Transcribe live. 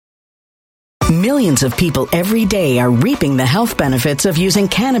Millions of people every day are reaping the health benefits of using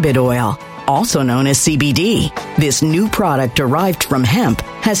cannabis oil, also known as CBD. This new product derived from hemp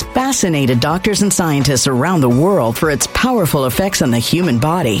has fascinated doctors and scientists around the world for its powerful effects on the human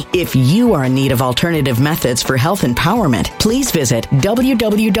body. If you are in need of alternative methods for health empowerment, please visit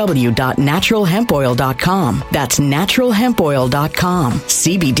www.naturalhempoil.com. That's naturalhempoil.com.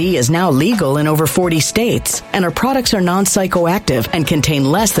 CBD is now legal in over 40 states, and our products are non-psychoactive and contain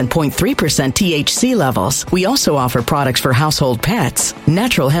less than 0.3% THC levels. We also offer products for household pets.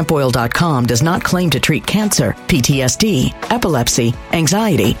 Naturalhempoil.com does not claim to treat cancer, PTSD, epilepsy,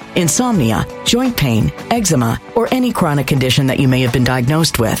 anxiety, insomnia, joint pain, eczema, or any chronic condition that you may have been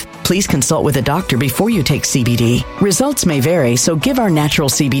diagnosed with. Please consult with a doctor before you take CBD. Results may vary, so give our natural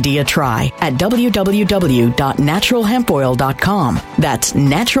CBD a try at www.naturalhempoil.com. That's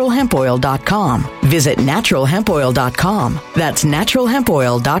naturalhempoil.com. Visit naturalhempoil.com. That's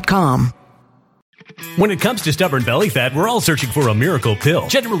naturalhempoil.com. When it comes to stubborn belly fat, we're all searching for a miracle pill.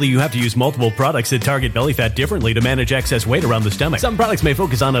 Generally, you have to use multiple products that target belly fat differently to manage excess weight around the stomach. Some products may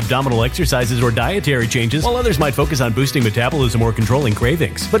focus on abdominal exercises or dietary changes, while others might focus on boosting metabolism or controlling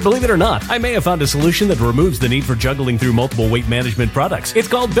cravings. But believe it or not, I may have found a solution that removes the need for juggling through multiple weight management products. It's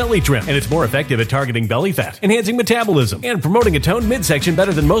called Belly Trim, and it's more effective at targeting belly fat, enhancing metabolism, and promoting a toned midsection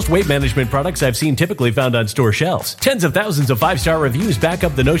better than most weight management products I've seen typically found on store shelves. Tens of thousands of 5-star reviews back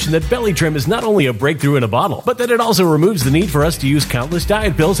up the notion that Belly Trim is not only a breakthrough in a bottle, but that it also removes the need for us to use countless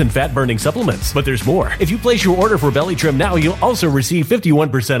diet pills and fat-burning supplements. But there's more. If you place your order for Belly Trim now, you'll also receive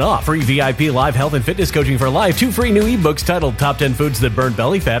 51% off, free VIP live health and fitness coaching for life, 2 free new ebooks titled Top 10 Foods That Burn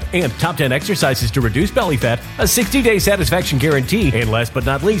Belly Fat and Top 10 Exercises to Reduce Belly Fat, a 60-day satisfaction guarantee, and last but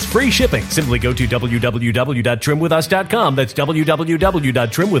not least, free shipping. Simply go to www.trimwithus.com. That's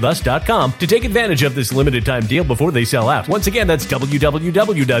www.trimwithus.com to take advantage of this limited time deal before they sell out. Once again, that's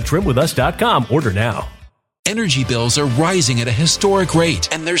www.trimwithus.com. Order now. Energy bills are rising at a historic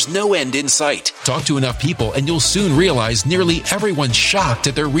rate, and there's no end in sight. Talk to enough people, and you'll soon realize nearly everyone's shocked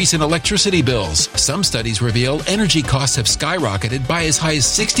at their recent electricity bills. Some studies reveal energy costs have skyrocketed by as high as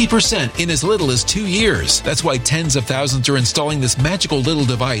 60% in as little as 2 years. That's why tens of thousands are installing this magical little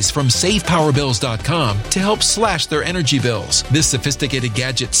device from SavePowerBills.com to help slash their energy bills. This sophisticated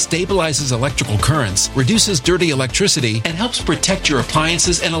gadget stabilizes electrical currents, reduces dirty electricity, and helps protect your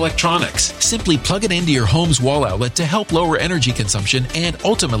appliances and electronics. Simply plug it into your home's wall outlet to help lower energy consumption and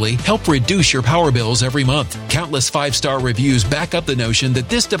ultimately help reduce your power bills every month. Countless 5-star reviews back up the notion that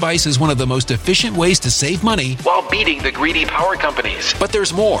this device is one of the most efficient ways to save money while beating the greedy power companies. But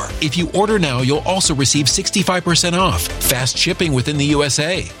there's more. If you order now, you'll also receive 65% off, fast shipping within the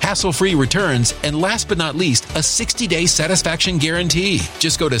USA, hassle-free returns, and last but not least, a 60-day satisfaction guarantee.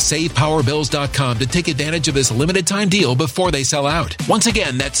 Just go to SavePowerBills.com to take advantage of this limited time deal before they sell out. Once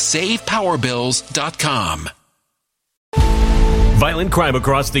again, that's SavePowerBills.com. Violent crime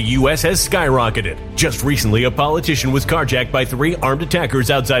across the U.S. has skyrocketed. Just recently, a politician was carjacked by 3 armed attackers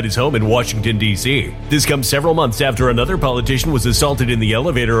outside his home in Washington, D.C. This comes several months after another politician was assaulted in the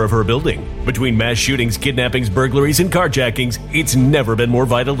elevator of her building. Between mass shootings, kidnappings, burglaries, and carjackings, it's never been more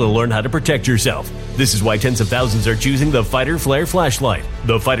vital to learn how to protect yourself. This is why tens of thousands are choosing the Fighter Flare flashlight.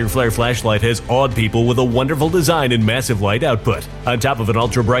 The Fighter Flare flashlight has awed people with a wonderful design and massive light output. On top of an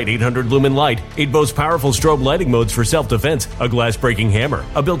ultra-bright 800-lumen light, it boasts powerful strobe lighting modes for self-defense, a glass-breaking hammer,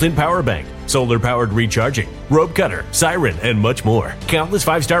 a built-in power bank, solar-powered recharging, rope cutter, siren, and much more. Countless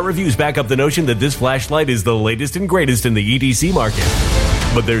 5-star reviews back up the notion that this flashlight is the latest and greatest in the EDC market.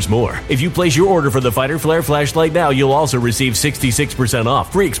 But there's more. If you place your order for the Fighter Flare flashlight now, you'll also receive 66%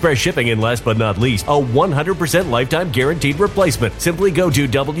 off, free express shipping, and last but not least, a 100% lifetime guaranteed replacement. Simply go to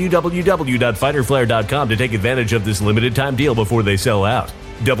www.fighterflare.com to take advantage of this limited time deal before they sell out.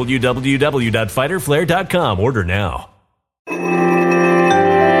 www.fighterflare.com. Order now.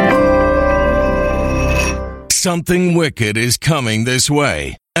 Something wicked is coming this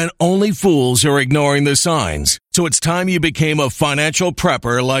way, and only fools are ignoring the signs. So it's time you became a financial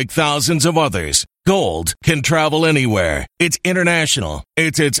prepper like thousands of others. Gold can travel anywhere. It's international.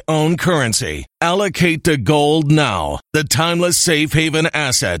 It's its own currency. Allocate to gold now, the timeless safe haven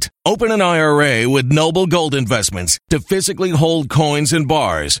asset. Open an IRA with Noble Gold Investments to physically hold coins and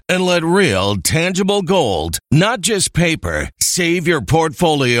bars and let real, tangible gold, not just paper, Save your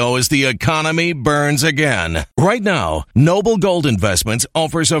portfolio as the economy burns again. Right now, Noble Gold Investments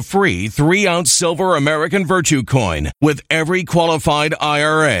offers a free 3-ounce silver American Virtue coin with every qualified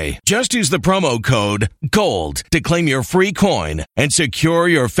IRA. Just use the promo code GOLD to claim your free coin and secure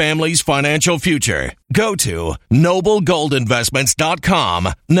your family's financial future. Go to noblegoldinvestments.com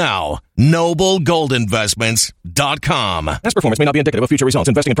now. noblegoldinvestments.com. Past performance may not be indicative of future results.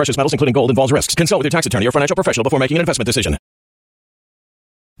 Investing in precious metals, including gold, involves risks. Consult with your tax attorney or financial professional before making an investment decision.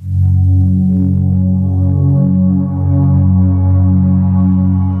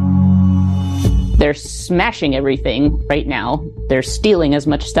 They're smashing everything right now. They're stealing as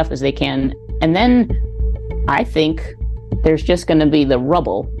much stuff as they can. And then I think there's just going to be the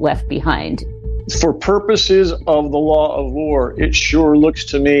rubble left behind. For purposes of the law of war, it sure looks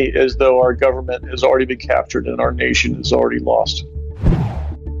to me as though our government has already been captured and our nation is already lost.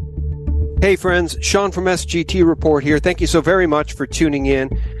 Hey friends, Sean from SGT Report here. Thank you so very much for tuning in.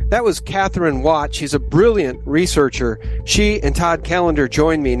 That was Katherine Watt. She's a brilliant researcher. She and Todd Callender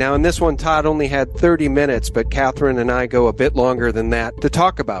joined me. Now in this one, Todd only had 30 minutes, but Katherine and I go a bit longer than that to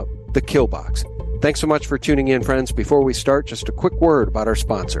talk about the kill box. Thanks so much for tuning in, friends. Before we start, just a quick word about our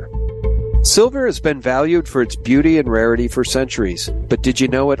sponsor. Silver has been valued for its beauty and rarity for centuries, but did you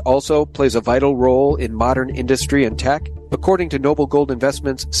know it also plays a vital role in modern industry and tech? According to Noble Gold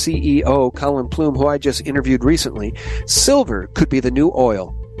Investments CEO Colin Plume, who I just interviewed recently, silver could be the new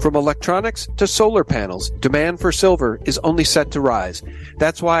oil. From electronics to solar panels, demand for silver is only set to rise.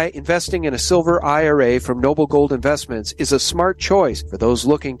 That's why investing in a silver IRA from Noble Gold Investments is a smart choice for those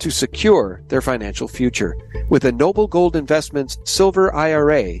looking to secure their financial future. With a Noble Gold Investments Silver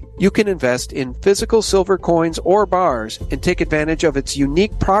IRA, you can invest in physical silver coins or bars and take advantage of its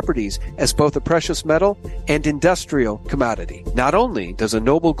unique properties as both a precious metal and industrial commodity. Not only does a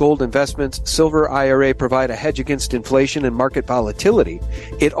Noble Gold Investments Silver IRA provide a hedge against inflation and market volatility,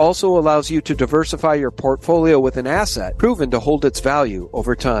 it also allows you to diversify your portfolio with an asset proven to hold its value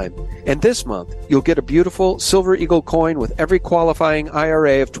over time. And this month, you'll get a beautiful Silver Eagle coin with every qualifying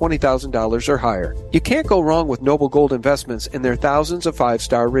IRA of $20,000 or higher. You can't go wrong with Noble Gold Investments and their thousands of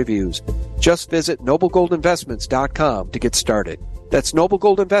 5-star reviews. Just visit noblegoldinvestments.com to get started. That's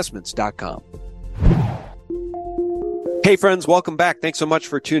noblegoldinvestments.com. Hey friends, welcome back. Thanks so much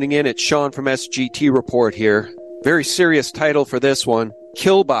for tuning in. It's Sean from SGT Report here. Very serious title for this one.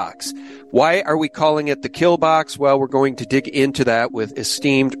 Kill box. Why are we calling it the kill box? Well, we're going to dig into that with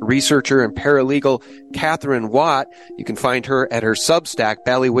esteemed researcher and paralegal Katherine Watt. You can find her at her Substack,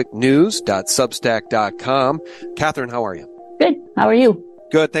 ballywicknews.substack.com. Katherine, how are you? Good. How are you?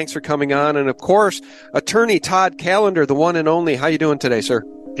 Good. Thanks for coming on. And of course, attorney Todd Callender, the one and only. How you doing today, sir?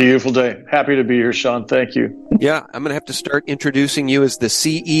 Beautiful day. Happy to be here, Sean. Thank you. Yeah, I'm going to have to start introducing you as the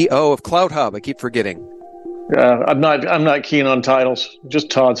CEO of CloudHub. I keep forgetting. I'm not keen on titles. Just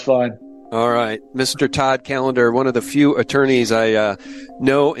Todd's fine. All right. Mr. Todd Callender, one of the few attorneys I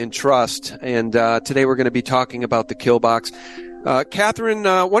know and trust. And today we're going to be talking about the kill box. Katherine,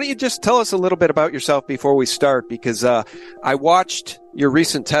 why don't you just tell us a little bit about yourself before we start? Because I watched your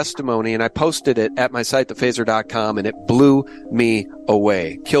recent testimony and I posted it at my site, thephaser.com, and it blew me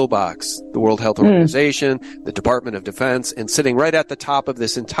away. Killbox, the World Health Organization, the Department of Defense, and sitting right at the top of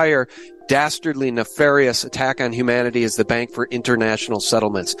this entire dastardly, nefarious attack on humanity is the Bank for International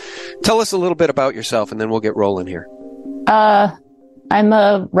Settlements. Tell us a little bit about yourself and then we'll get rolling here. I'm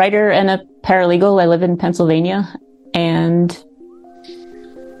a writer and a paralegal. I live in Pennsylvania, and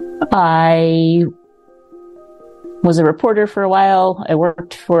I was a reporter for a while. I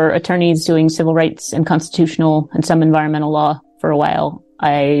worked for attorneys doing civil rights and constitutional and some environmental law for a while.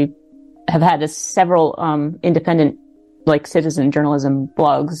 I have had several independent, like citizen journalism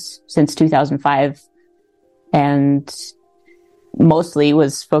blogs since 2005, and mostly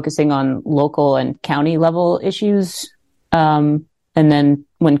was focusing on local and county level issues. And then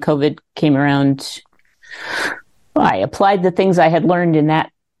when COVID came around, I applied the things I had learned in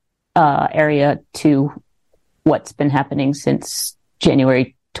that area to what's been happening since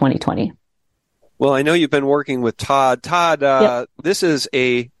January 2020. Well, I know you've been working with Todd. Todd, yep. This is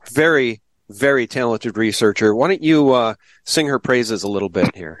a very, very talented researcher. Why don't you sing her praises a little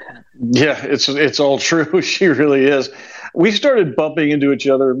bit here? Yeah, it's all true. She really is. We started bumping into each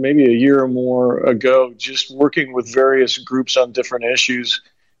other maybe a year or more ago, just working with various groups on different issues.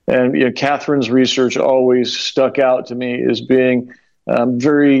 And Katherine's research always stuck out to me as being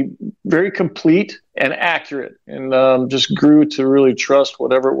very, very complete and accurate, and just grew to really trust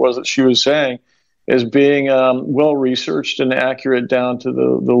whatever it was that she was saying as being well researched and accurate down to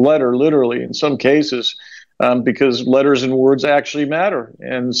the letter, literally in some cases, because letters and words actually matter.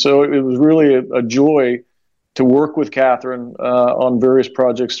 And so it was really a joy to work with Katherine on various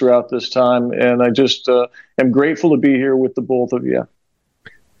projects throughout this time. And I just am grateful to be here with the both of you.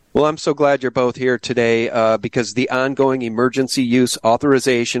 Well, I'm so glad you're both here today because the ongoing emergency use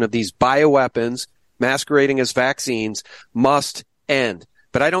authorization of these bioweapons masquerading as vaccines must end.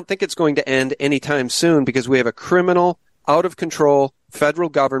 But I don't think it's going to end anytime soon because we have a criminal, out of control federal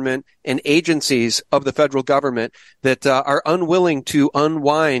government and agencies of the federal government that are unwilling to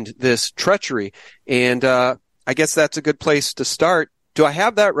unwind this treachery. And I guess that's a good place to start. Do I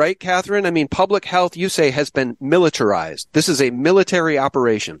have that right, Katherine? I mean, public health, you say, has been militarized. This is a military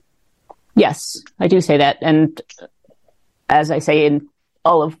operation. Yes, I do say that. And as I say in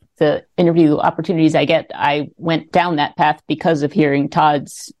all of the interview opportunities I get, I went down that path because of hearing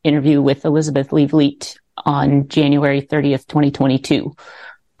Todd's interview with Elizabeth Lee-Vliet on January 30th, 2022.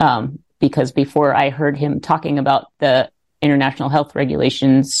 Because before I heard him talking about the international health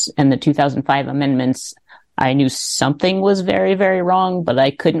regulations and the 2005 amendments, I knew something was very, very wrong, but I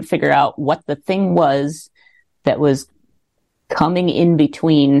couldn't figure out what the thing was that was coming in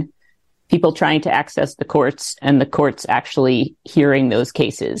between people trying to access the courts and the courts actually hearing those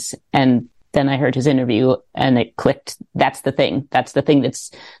cases. And then I heard his interview and it clicked. That's the thing. That's the thing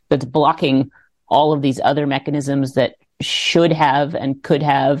that's blocking all of these other mechanisms that should have and could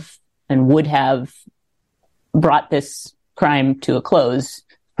have and would have brought this crime to a close,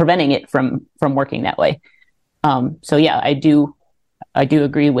 preventing it from working that way. So yeah, I do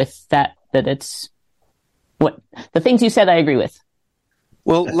agree with that it's what the things you said, I agree with.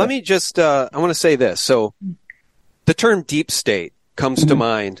 Well, let me just, I want to say this. So the term deep state comes to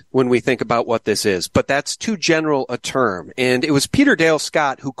mind when we think about what this is, but that's too general a term. And it was Peter Dale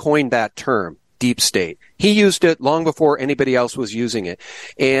Scott who coined that term, deep state. He used it long before anybody else was using it.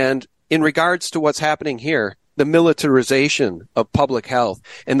 And in regards to what's happening here, the militarization of public health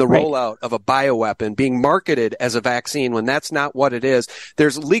and the rollout of a bioweapon being marketed as a vaccine when that's not what it is,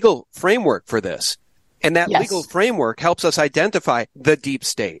 there's legal framework for this. And that legal framework helps us identify the deep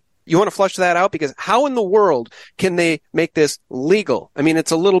state. You want to flush that out? Because how in the world can they make this legal? I mean,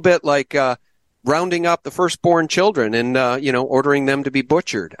 it's a little bit like rounding up the firstborn children and, ordering them to be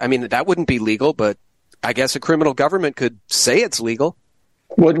butchered. I mean, that wouldn't be legal, but I guess a criminal government could say it's legal.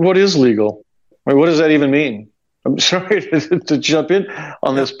 What is legal? I mean, what does that even mean? I'm sorry to jump in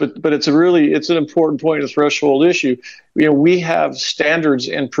on this, but it's an important point, a threshold issue. We have standards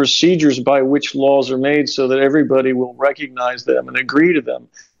and procedures by which laws are made so that everybody will recognize them and agree to them.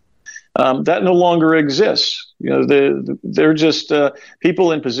 That no longer exists. They're just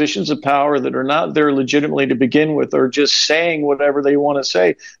people in positions of power that are not there legitimately to begin with, are just saying whatever they want to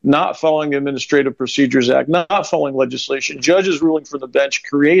say, not following the Administrative Procedures Act, not following legislation, judges ruling from the bench,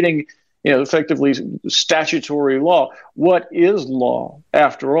 creating effectively statutory law. What is law,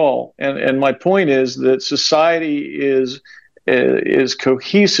 after all? And my point is that society is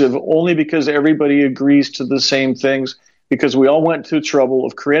cohesive only because everybody agrees to the same things, because we all went to trouble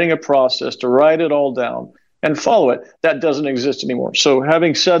of creating a process to write it all down and follow it. That doesn't exist anymore. So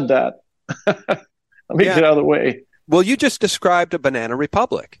having said that, let me get out of the way. Well, you just described a banana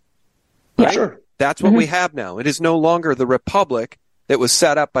republic. Right? Yeah, sure. That's what we have now. It is no longer the republic that was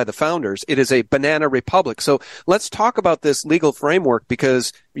set up by the founders. It is a banana republic. So let's talk about this legal framework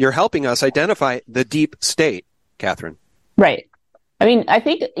because you're helping us identify the deep state, Katherine. Right. I mean, I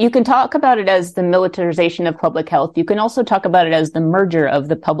think you can talk about it as the militarization of public health. You can also talk about it as the merger of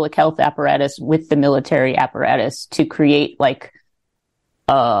the public health apparatus with the military apparatus to create like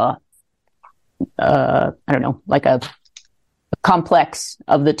a complex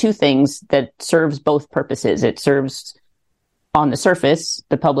of the two things that serves both purposes. It serves on the surface,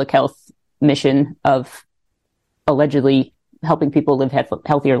 the public health mission of allegedly helping people live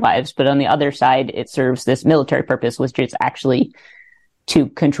healthier lives. But on the other side, it serves this military purpose, which is actually to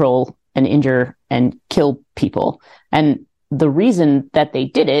control and injure and kill people. And the reason that they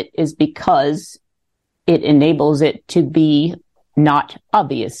did it is because it enables it to be not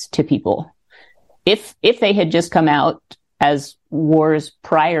obvious to people. If they had just come out as wars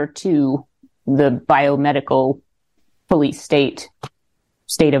prior to the biomedical police state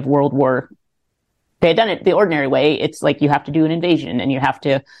of World War, they had done it the ordinary way. It's like you have to do an invasion and you have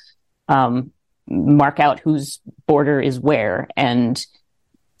to mark out whose border is where and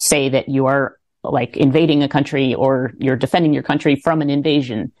say that you are like invading a country or you're defending your country from an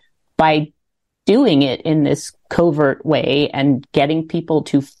invasion. By doing it in this covert way and getting people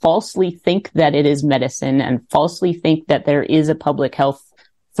to falsely think that it is medicine and falsely think that there is a public health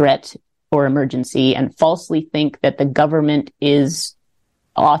threat or emergency and falsely think that the government is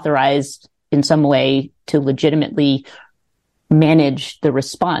authorized in some way to legitimately manage the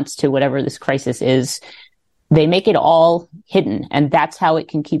response to whatever this crisis is, they make it all hidden, and that's how it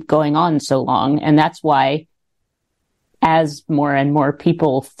can keep going on so long. And that's why, as more and more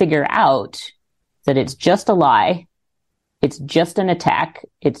people figure out that it's just a lie, it's just an attack,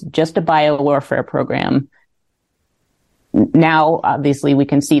 it's just a biowarfare program, now obviously we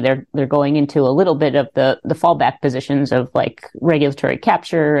can see they're going into a little bit of the fallback positions of like regulatory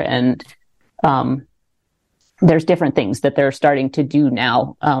capture, and there's different things that they're starting to do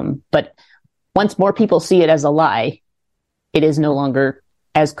now. But once more people see it as a lie, it is no longer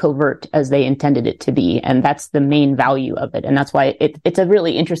as covert as they intended it to be. And that's the main value of it. And that's why it's a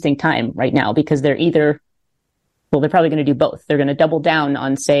really interesting time right now, because they're probably going to do both. They're going to double down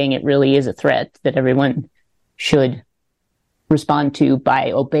on saying it really is a threat that everyone should respond to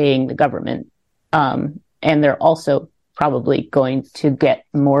by obeying the government. And they're also probably going to get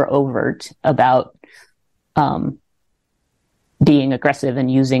more overt about being aggressive and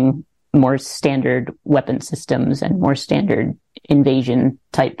using more standard weapon systems and more standard invasion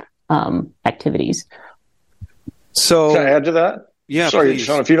type activities. So, can I add to that? Yeah, sorry, please.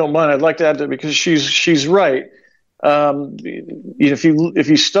 Sean, if you don't mind, I'd like to add to that because she's right. If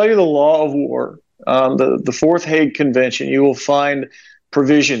you study the law of war, the Fourth Hague Convention, you will find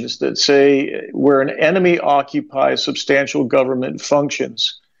provisions that say where an enemy occupies substantial government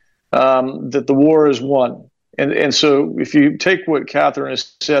functions, that the war is won. And so if you take what Katherine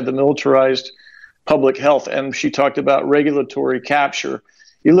has said, the militarized public health, and she talked about regulatory capture,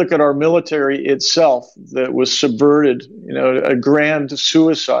 you look at our military itself that was subverted, a grand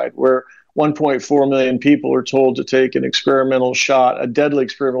suicide where 1.4 million people are told to take an experimental shot, a deadly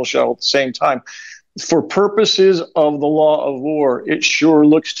experimental shot at the same time. For purposes of the law of war, it sure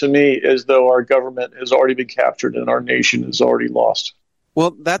looks to me as though our government has already been captured and our nation is already lost.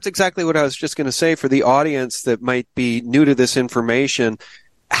 Well, that's exactly what I was just going to say for the audience that might be new to this information.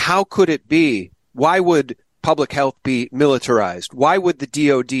 How could it be? Why would public health be militarized? Why would the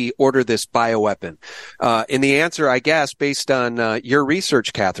DOD order this bioweapon? And the answer, I guess, based on your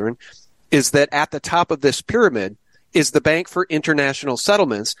research, Katherine, is that at the top of this pyramid is the Bank for International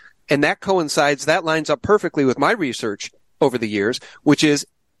Settlements. And that lines up perfectly with my research over the years, which is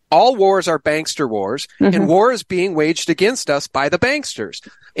all wars are bankster wars, and war is being waged against us by the banksters.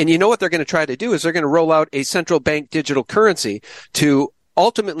 And you know what they're going to try to do is they're going to roll out a central bank digital currency to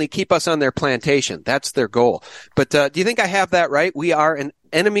ultimately keep us on their plantation. That's their goal. But do you think I have that right? We are an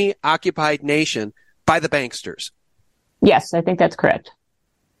enemy-occupied nation by the banksters. Yes, I think that's correct.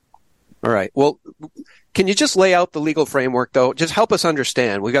 All right. Well, can you just lay out the legal framework, though? Just help us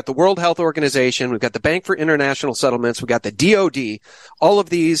understand. We've got the World Health Organization. We've got the Bank for International Settlements. We've got the DOD. All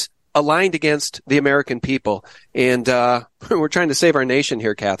of these aligned against the American people. And we're trying to save our nation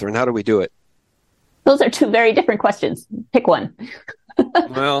here, Katherine. How do we do it? Those are two very different questions. Pick one.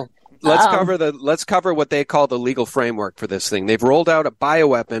 Well, let's cover what they call the legal framework for this thing. They've rolled out a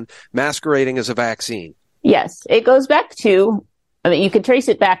bioweapon masquerading as a vaccine. Yes, it goes back to, you could trace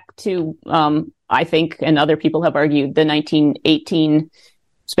it back to, I think, and other people have argued, the 1918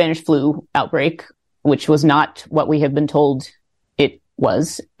 Spanish flu outbreak, which was not what we have been told it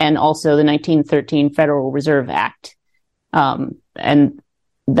was, and also the 1913 Federal Reserve Act. And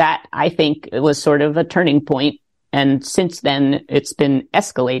that, I think, was sort of a turning point. And since then, it's been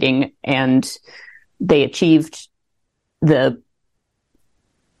escalating, and they achieved the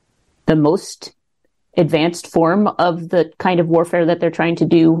most advanced form of the kind of warfare that they're trying to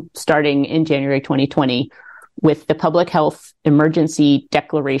do starting in January 2020 with the Public Health Emergency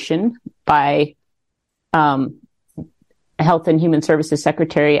Declaration by Health and Human Services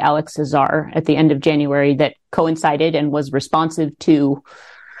Secretary Alex Azar at the end of January that coincided and was responsive to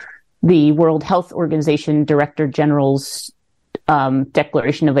the World Health Organization Director General's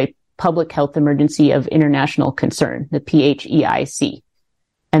declaration of a public health emergency of international concern, the PHEIC.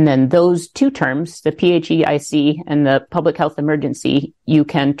 And then those two terms, the PHEIC and the public health emergency, you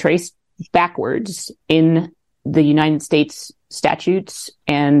can trace backwards in the United States statutes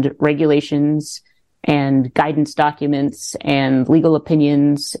and regulations and guidance documents and legal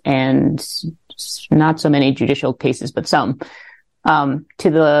opinions and not so many judicial cases, but some, to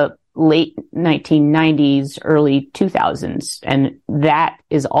the late 1990s, early 2000s. And that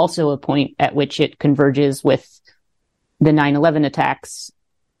is also a point at which it converges with the 9/11 attacks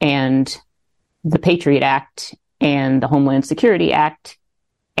and the Patriot Act and the Homeland Security Act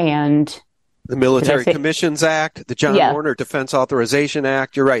and the Military Commissions Act, the John Warner Defense Authorization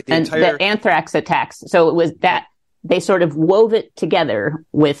Act. You're right. The anthrax attacks. So it was that they sort of wove it together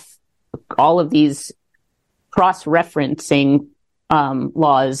with all of these cross-referencing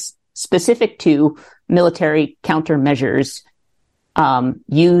laws specific to military countermeasures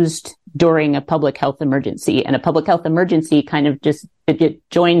used during a public health emergency. And a public health emergency kind of it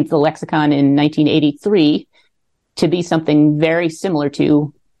joined the lexicon in 1983 to be something very similar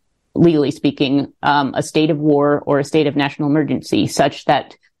to, legally speaking, a state of war or a state of national emergency, such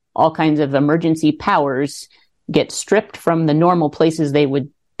that all kinds of emergency powers get stripped from the normal places they would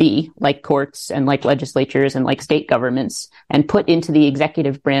be, like courts and like legislatures and like state governments, and put into the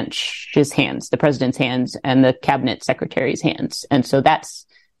executive branch's hands, the president's hands and the cabinet secretary's hands. And so that's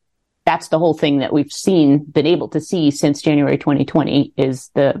the whole thing that we've been able to see since January 2020 is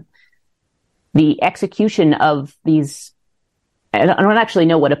the execution of these. I don't actually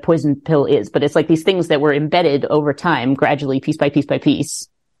know what a poison pill is, but it's like these things that were embedded over time, gradually, piece by piece by piece.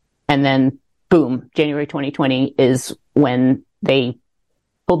 And then, boom, January 2020 is when they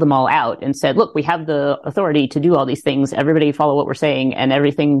pulled them all out and said, look, we have the authority to do all these things. Everybody follow what we're saying. And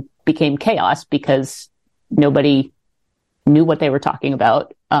everything became chaos because nobody knew what they were talking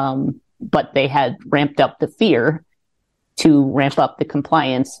about. But they had ramped up the fear to ramp up the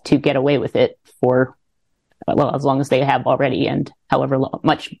compliance to get away with it for, well, as long as they have already and however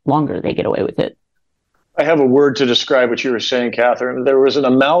much longer they get away with it. I have a word to describe what you were saying, Katherine. There was an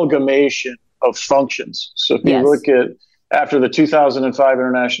amalgamation of functions. So if you look at after the 2005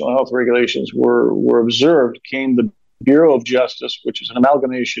 international health regulations were observed, came the Bureau of Justice, which is an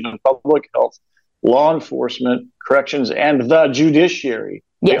amalgamation of public health, law enforcement, corrections, and the judiciary.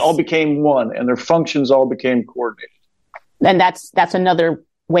 They all became one, and their functions all became coordinated. And that's another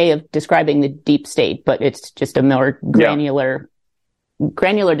way of describing the deep state, but it's just a more granular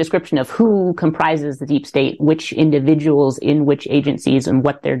description of who comprises the deep state, which individuals in which agencies, and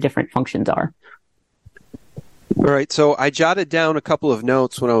what their different functions are. All right, so I jotted down a couple of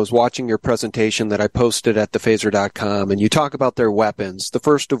notes when I was watching your presentation that I posted at thephaser.com, and you talk about their weapons, the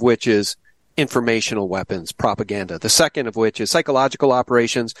first of which is informational weapons, propaganda. The second of which is psychological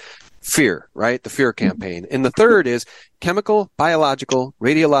operations, fear, right? The fear campaign. And the third is chemical, biological,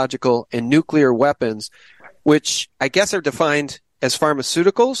 radiological, and nuclear weapons, which I guess are defined as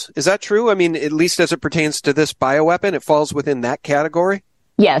pharmaceuticals. Is that true? I mean, at least as it pertains to this bioweapon, it falls within that category?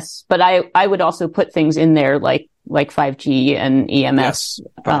 Yes, but I would also put things in there like 5G and EMS. Yes,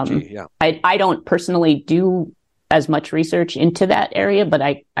 5G, yeah. I don't personally do as much research into that area, but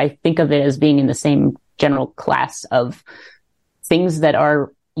I think of it as being in the same general class of things that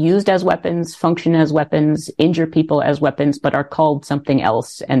are used as weapons, function as weapons, injure people as weapons, but are called something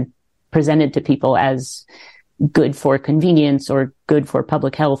else and presented to people as good for convenience or good for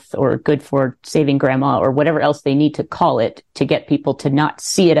public health or good for saving grandma or whatever else they need to call it to get people to not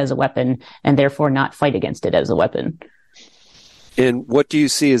see it as a weapon and therefore not fight against it as a weapon. And what do you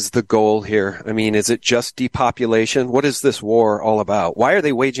see as the goal here? I mean, is it just depopulation? What is this war all about? Why are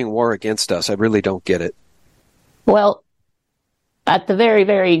they waging war against us? I really don't get it. Well, at the very,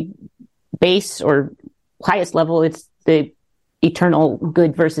 very base or highest level, it's the eternal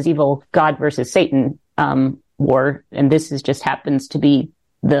good versus evil, God versus Satan war. And this just happens to be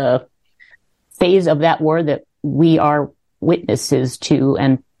the phase of that war that we are witnesses to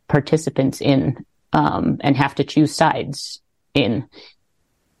and participants in, and have to choose sides in.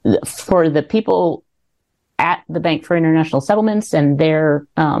 For the people at the Bank for International Settlements and their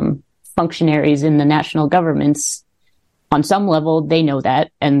functionaries in the national governments, on some level, they know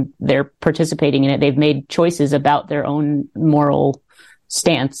that and they're participating in it. They've made choices about their own moral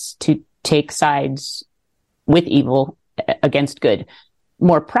stance to take sides with evil against good.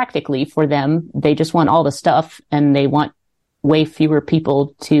 More practically for them, they just want all the stuff and they want way fewer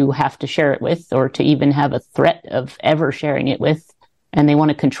people to have to share it with or to even have a threat of ever sharing it with. And they want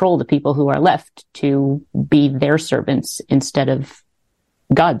to control the people who are left to be their servants instead of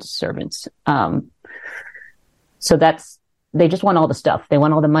God's servants. So they just want all the stuff. They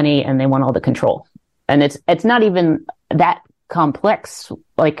want all the money and they want all the control. And it's not even that complex.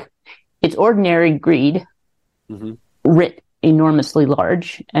 Like, it's ordinary greed writ enormously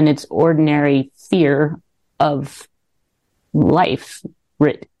large, and it's ordinary fear of life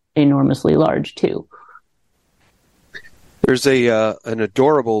writ enormously large too. There's an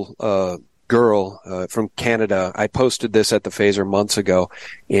adorable girl from Canada. I posted this at the Phaser months ago,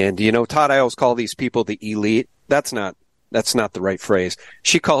 and Todd, I always call these people the elite. That's not the right phrase.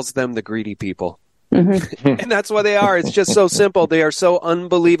 She calls them the greedy people. And that's what they are. It's just so simple. They are so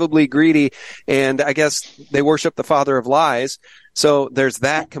unbelievably greedy. And I guess they worship the father of lies. So there's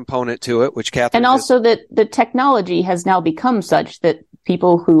that component to it, which Katherine... And also that the technology has now become such that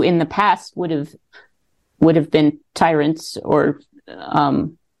people who in the past would have been tyrants or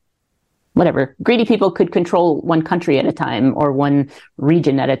whatever, greedy people could control one country at a time or one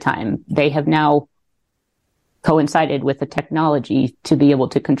region at a time. They have now coincided with the technology to be able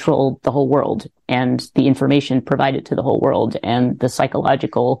to control the whole world and the information provided to the whole world and the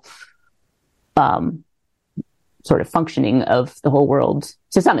psychological sort of functioning of the whole world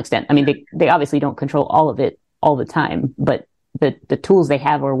to some extent. I mean, they obviously don't control all of it all the time, but the tools they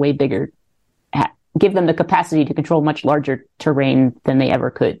have are way bigger, give them the capacity to control much larger terrain than they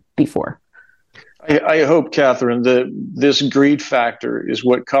ever could before. I hope, Catherine, that this greed factor is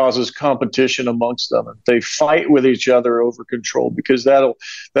what causes competition amongst them. They fight with each other over control because that'll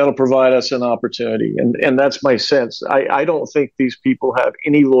provide us an opportunity. And that's my sense. I don't think these people have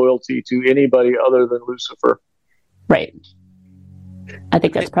any loyalty to anybody other than Lucifer. Right. I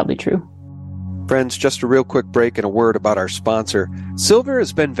think that's probably true. Friends, just a real quick break and a word about our sponsor. Silver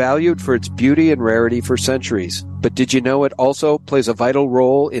has been valued for its beauty and rarity for centuries. But did you know it also plays a vital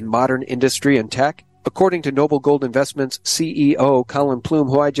role in modern industry and tech? According to Noble Gold Investments CEO Colin Plume,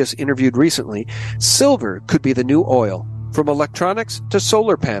 who I just interviewed recently, silver could be the new oil. From electronics to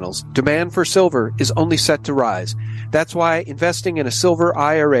solar panels, demand for silver is only set to rise. That's why investing in a silver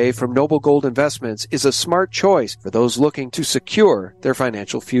IRA from Noble Gold Investments is a smart choice for those looking to secure their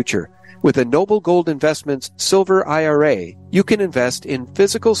financial future. With a Noble Gold Investments Silver IRA, you can invest in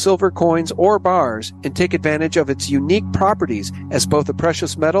physical silver coins or bars and take advantage of its unique properties as both a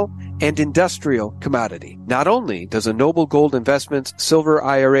precious metal and industrial commodity. Not only does a Noble Gold Investments Silver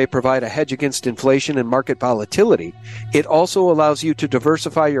IRA provide a hedge against inflation and market volatility, it also allows you to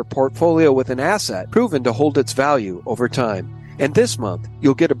diversify your portfolio with an asset proven to hold its value over time. And this month,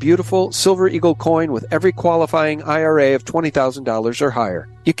 you'll get a beautiful Silver Eagle coin with every qualifying IRA of $20,000 or higher.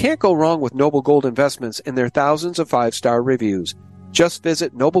 You can't go wrong with Noble Gold Investments and their thousands of 5-star reviews. Just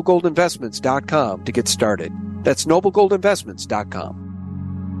visit noblegoldinvestments.com to get started. That's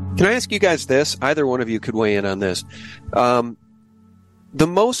noblegoldinvestments.com. Can I ask you guys this? Either one of you could weigh in on this. The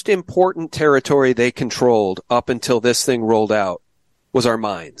most important territory they controlled up until this thing rolled out was our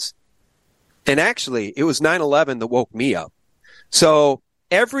minds. And actually, it was 9/11 that woke me up. So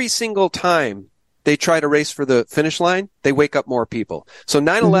every single time they try to race for the finish line, they wake up more people. So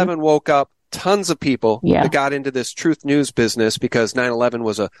 9/11 woke up tons of people that got into this truth news business because 9/11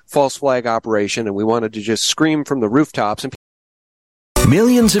 was a false flag operation and we wanted to just scream from the rooftops. And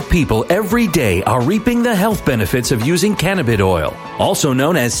Millions of people every day are reaping the health benefits of using cannabis oil, also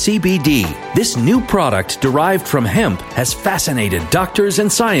known as CBD. This new product derived from hemp has fascinated doctors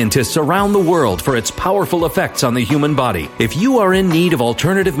and scientists around the world for its powerful effects on the human body. If you are in need of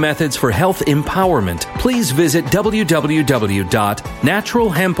alternative methods for health empowerment, please visit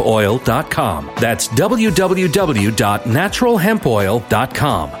www.naturalhempoil.com. That's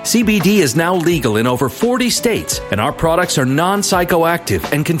www.naturalhempoil.com. CBD is now legal in over 40 states, and our products are non-psychoactive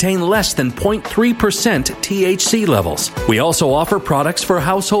and contain less than 0.3% THC levels. We also offer products for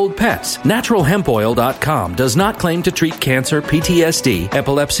household pets. NaturalHempOil.com does not claim to treat cancer, PTSD,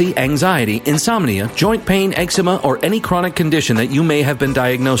 epilepsy, anxiety, insomnia, joint pain, eczema, or any chronic condition that you may have been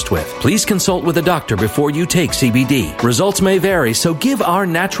diagnosed with. Please consult with a doctor before you take CBD. Results may vary, so give our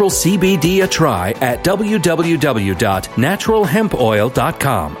natural CBD a try at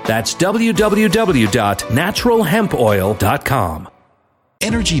www.naturalhempoil.com. That's www.naturalhempoil.com.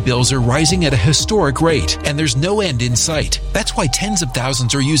 Energy bills are rising at a historic rate, and there's no end in sight. That's why tens of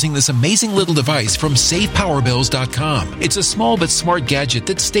thousands are using this amazing little device from SavePowerBills.com. It's a small but smart gadget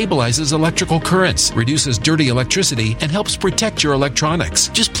that stabilizes electrical currents, reduces dirty electricity, and helps protect your electronics.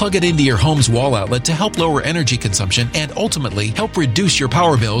 Just plug it into your home's wall outlet to help lower energy consumption and ultimately help reduce your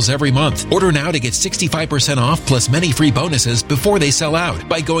power bills every month. Order now to get 65% off plus many free bonuses before they sell out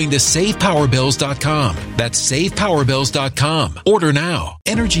by going to SavePowerBills.com. That's SavePowerBills.com. Order now.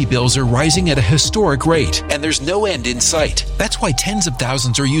 Energy bills are rising at a historic rate, and there's no end in sight. That's why tens of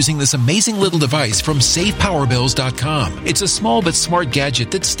thousands are using this amazing little device from SavePowerBills.com. It's a small but smart gadget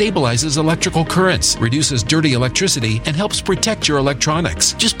that stabilizes electrical currents, reduces dirty electricity, and helps protect your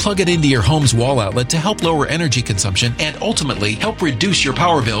electronics. Just plug it into your home's wall outlet to help lower energy consumption and ultimately help reduce your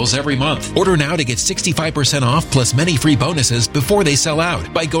power bills every month. Order now to get 65% off plus many free bonuses before they sell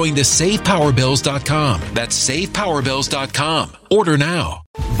out by going to SavePowerBills.com. That's SavePowerBills.com. Order now.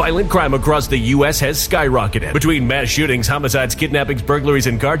 Violent crime across the U.S. has skyrocketed. Between mass shootings, homicides, kidnappings, burglaries,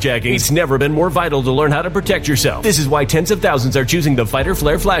 and carjacking, it's never been more vital to learn how to protect yourself. This is why tens of thousands are choosing the Fighter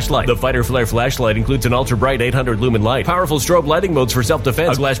Flare flashlight. The Fighter Flare flashlight includes an ultra-bright 800 lumen light, powerful strobe lighting modes for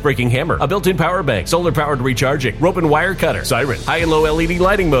self-defense, a glass-breaking hammer, a built-in power bank, solar-powered recharging, rope and wire cutter, siren, high and low LED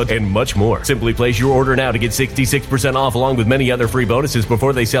lighting mode, and much more. Simply place your order now to get 66% off along with many other free bonuses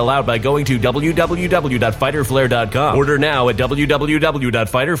before they sell out by going to www.fighterflare.com. Order now at www.fighterflare.com.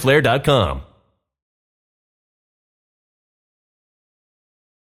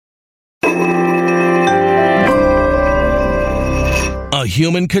 A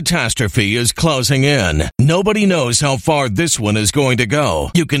human catastrophe is closing in. Nobody knows how far this one is going to go.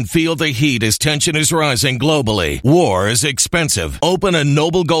 You can feel the heat as tension is rising globally. War is expensive. Open a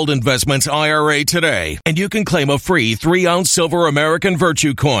Noble Gold Investments IRA today, and you can claim a free 3-ounce silver American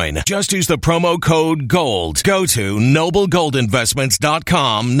Virtue coin. Just use the promo code GOLD. Go to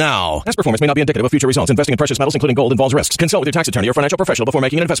noblegoldinvestments.com now. Past performance may not be indicative of future results. Investing in precious metals, including gold, involves risks. Consult with your tax attorney or financial professional before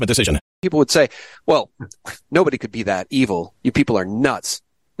making an investment decision. People would say, well, nobody could be that evil. You people are nuts.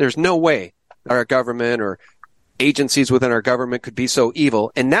 There's no way our government or agencies within our government could be so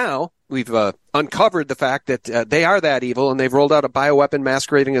evil. And now we've uncovered the fact that they are that evil, and they've rolled out a bioweapon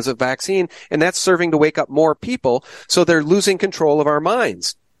masquerading as a vaccine, and that's serving to wake up more people, so they're losing control of our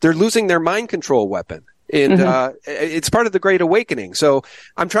minds. They're losing their mind control weapon. And it's part of the Great Awakening. So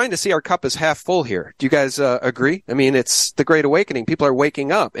I'm trying to see our cup as half full here. Do you guys agree? I mean, it's the Great Awakening. People are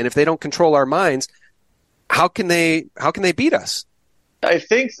waking up, and if they don't control our minds, how can they beat us? I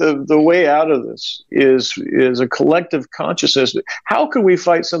think the way out of this is a collective consciousness. How can we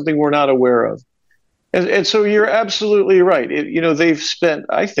fight something we're not aware of? And so you're absolutely right. They've spent,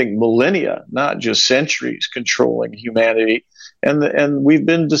 I think, millennia, not just centuries, controlling humanity. And we've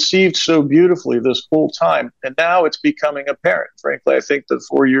been deceived so beautifully this whole time. And now it's becoming apparent. Frankly, I think the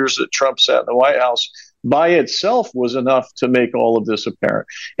 4 years that Trump sat in the White House by itself was enough to make all of this apparent.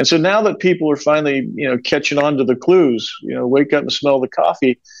 And so now that people are finally, catching on to the clues, wake up and smell the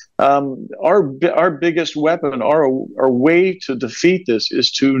coffee, our biggest weapon, our way to defeat this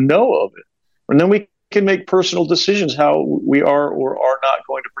is to know of it. And then we can make personal decisions how we are or are not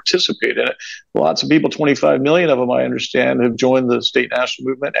going to participate in it. Lots of people, 25 million of them, I understand, have joined the state national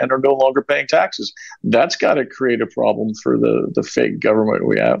movement and are no longer paying taxes. That's got to create a problem for the fake government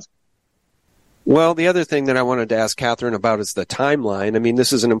we have. Well, the other thing that I wanted to ask Katherine about is the timeline. I mean,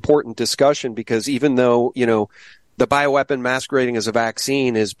 this is an important discussion because even though, the bioweapon masquerading as a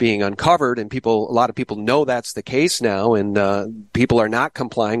vaccine is being uncovered, and a lot of people know that's the case now, and people are not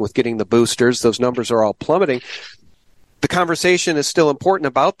complying with getting the boosters. Those numbers are all plummeting. The conversation is still important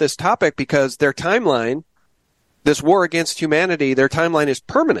about this topic because their timeline, this war against humanity, their timeline is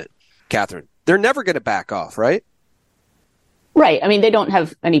permanent, Katherine. They're never going to back off, right? Right. I mean, they don't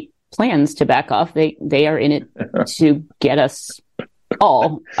have any plans to back off. They are in it to get us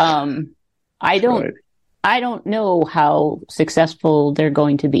all. I don't know how successful they're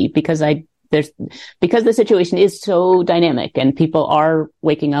going to be because the situation is so dynamic and people are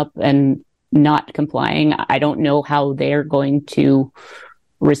waking up and not complying. I don't know how they're going to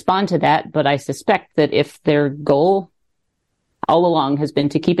respond to that, but I suspect that if their goal all along has been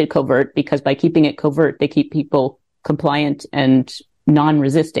to keep it covert, because by keeping it covert, they keep people compliant and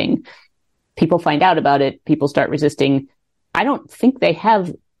non-resisting. People find out about it. People start resisting. I don't think they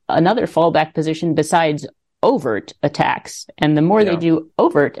have another fallback position besides overt attacks. And the more they do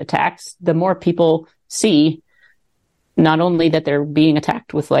overt attacks, the more people see not only that they're being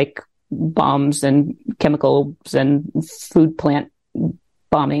attacked with like bombs and chemicals and food plant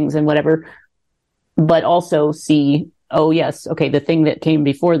bombings and whatever, but also see, oh yes, okay, the thing that came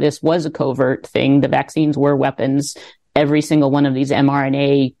before this was a covert thing. The vaccines were weapons. Every single one of these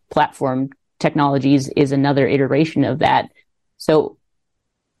mRNA platform technologies is another iteration of that. So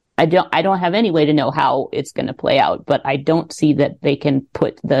I don't have any way to know how it's going to play out, but I don't see that they can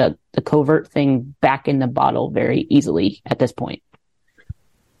put the covert thing back in the bottle very easily at this point.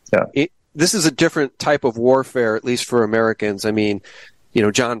 Yeah. This is a different type of warfare, at least for Americans. I mean,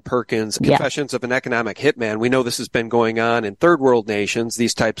 John Perkins, Confessions of an Economic Hitman. We know this has been going on in third world nations,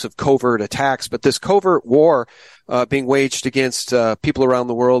 these types of covert attacks, but this covert war being waged against people around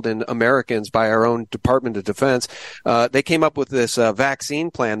the world and Americans by our own Department of Defense. They came up with this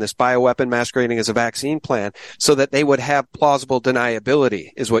vaccine plan, this bioweapon masquerading as a vaccine plan, so that they would have plausible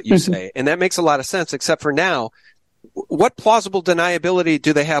deniability, is what you say. And that makes a lot of sense, except for now. What plausible deniability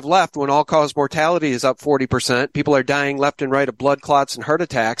do they have left when all-cause mortality is up 40%? People are dying left and right of blood clots and heart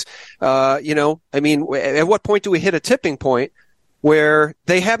attacks. At what point do we hit a tipping point where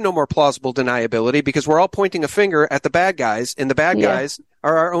they have no more plausible deniability because we're all pointing a finger at the bad guys, and the bad guys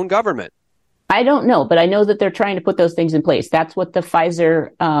are our own government? I don't know, but I know that they're trying to put those things in place. That's what the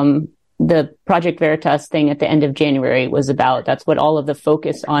Pfizer, the Project Veritas thing at the end of January was about. That's what all of the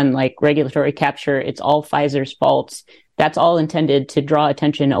focus on like regulatory capture. It's all Pfizer's fault. That's all intended to draw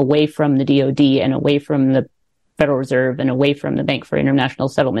attention away from the DOD and away from the Federal Reserve and away from the Bank for International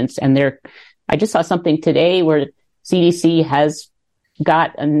Settlements. And I just saw something today where CDC has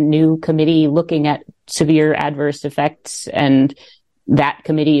got a new committee looking at severe adverse effects, and that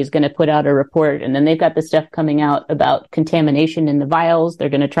committee is going to put out a report. And then they've got the stuff coming out about contamination in the vials. They're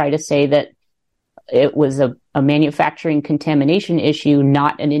going to try to say that it was a manufacturing contamination issue,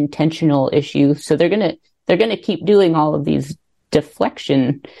 not an intentional issue. So they're gonna keep doing all of these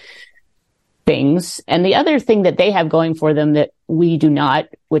deflection things. And the other thing that they have going for them that we do not,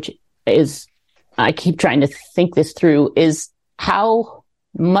 which is, I keep trying to think this through, is how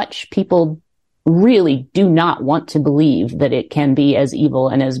much people really do not want to believe that it can be as evil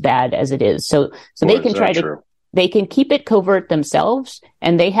and as bad as it is. So they can try to, they can keep it covert themselves,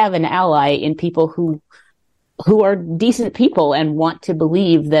 and they have an ally in people who are decent people and want to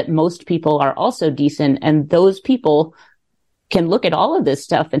believe that most people are also decent. And those people can look at all of this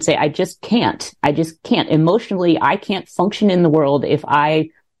stuff and say, I just can't emotionally, I can't function in the world if I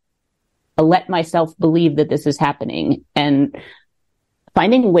let myself believe that this is happening. And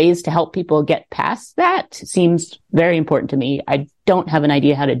finding ways to help people get past that seems very important to me. I don't have an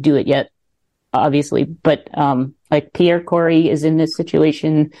idea how to do it yet, obviously, but like Pierre Corey is in this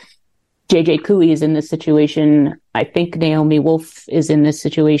situation. JJ Cooey is in this situation. I think Naomi Wolf is in this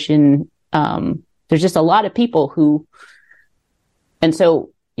situation. There's just a lot of people who, and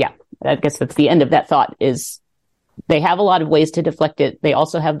so, yeah, I guess that's the end of that thought, is they have a lot of ways to deflect it. They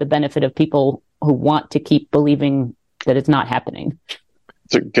also have the benefit of people who want to keep believing that it's not happening.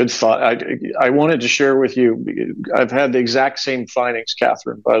 It's a good thought. I wanted to share with you, I've had the exact same findings,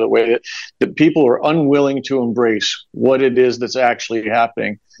 Catherine, by the way, that people are unwilling to embrace what it is that's actually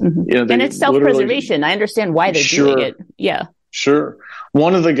happening. Mm-hmm. You know, and it's self-preservation. I understand why they're doing it. Yeah. Sure.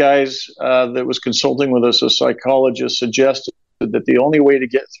 One of the guys that was consulting with us, a psychologist, suggested that the only way to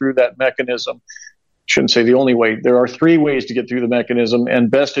get through that mechanism, shouldn't say the only way, there are 3 ways to get through the mechanism, and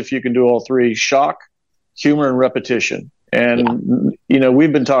best if you can do all 3: shock, humor, and repetition. And, you know,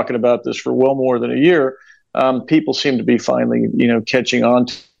 we've been talking about this for well more than a year. People seem to be finally, catching on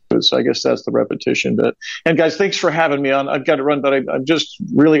to it. So I guess that's the repetition bit. And guys, thanks for having me on. I've got to run, but I'm just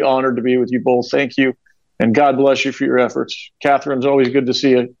really honored to be with you both. Thank you. And God bless you for your efforts. Catherine, it's always good to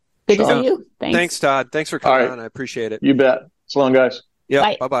see you. Good to see you. Thanks, Todd. Thanks for coming on. I appreciate it. You bet. So long, guys.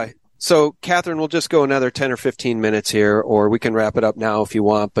 Yeah. Bye-bye. So, Katherine, we'll just go another 10 or 15 minutes here, or we can wrap it up now if you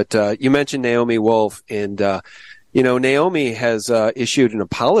want. But you mentioned Naomi Wolf, and Naomi has issued an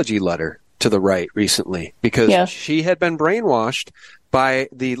apology letter to the right recently because she had been brainwashed by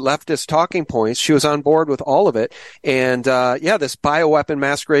the leftist talking points. She was on board with all of it. And, this bioweapon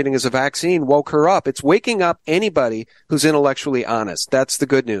masquerading as a vaccine woke her up. It's waking up anybody who's intellectually honest. That's the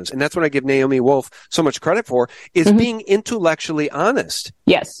good news. And that's what I give Naomi Wolf so much credit for, is being intellectually honest.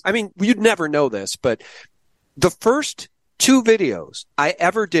 Yes. I mean, you'd never know this, but the first 2 videos I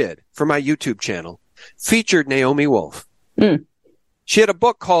ever did for my YouTube channel featured Naomi Wolf. She had a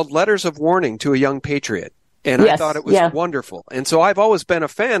book called Letters of Warning to a Young Patriot. And I thought it was wonderful. And so I've always been a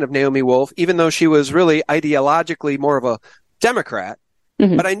fan of Naomi Wolf, even though she was really ideologically more of a Democrat.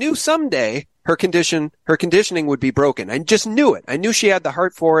 Mm-hmm. But I knew someday her conditioning would be broken. I just knew it. I knew she had the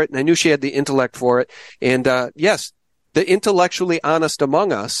heart for it, and I knew she had the intellect for it. And yes, the intellectually honest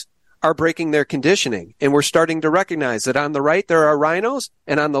among us are breaking their conditioning. And we're starting to recognize that on the right, there are rhinos,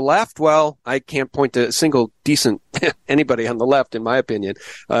 and on the left, well, I can't point to a single decent anybody on the left, in my opinion,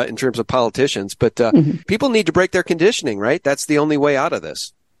 in terms of politicians. But people need to break their conditioning, right? That's the only way out of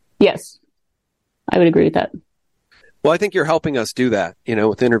this. Yes, I would agree with that. Well, I think you're helping us do that,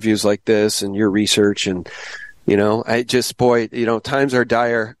 with interviews like this and your research. And, I just, times are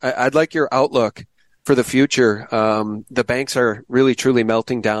dire. I'd like your outlook for the future. The banks are really, truly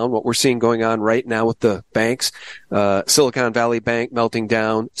melting down. What we're seeing going on right now with the banks, Silicon Valley Bank melting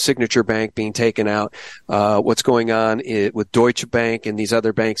down, Signature Bank being taken out, what's going on with Deutsche Bank and these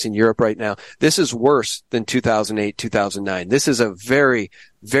other banks in Europe right now. This is worse than 2008, 2009. This is a very,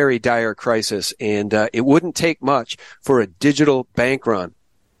 very dire crisis, and it wouldn't take much for a digital bank run.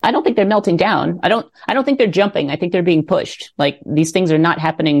 I don't think they're melting down. I don't think they're jumping. I think they're being pushed. Like, these things are not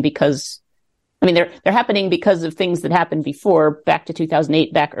happening because, they're happening because of things that happened before, back to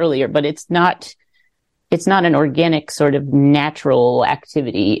 2008, back earlier, but it's not an organic sort of natural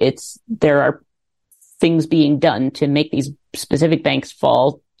activity. There are things being done to make these specific banks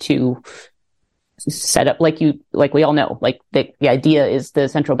fall, to set up, like we all know, like the idea is the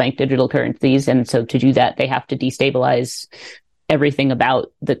central bank digital currencies. And so to do that, they have to destabilize everything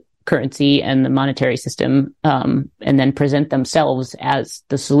about the currency and the monetary system, and then present themselves as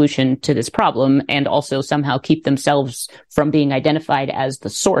the solution to this problem, and also somehow keep themselves from being identified as the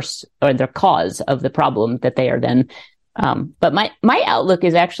source or the cause of the problem that they are then. But my outlook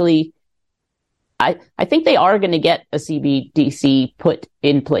is actually, I think they are going to get a CBDC put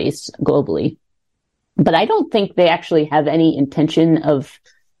in place globally, but I don't think they actually have any intention of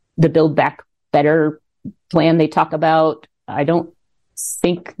the Build Back Better plan they talk about. I don't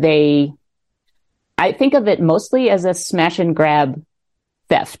think they I think of it mostly as a smash and grab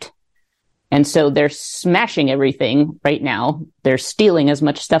theft. And so they're smashing everything right now. They're stealing as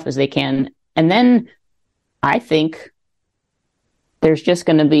much stuff as they can. And then I think there's just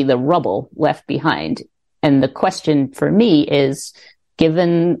going to be the rubble left behind. And the question for me is,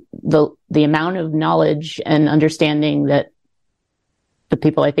 given the amount of knowledge and understanding that the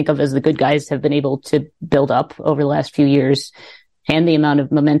people I think of as the good guys have been able to build up over the last few years, and the amount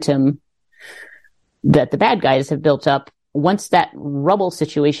of momentum that the bad guys have built up, once that rubble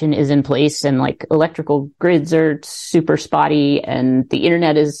situation is in place and like electrical grids are super spotty and the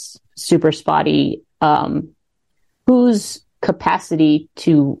internet is super spotty, whose capacity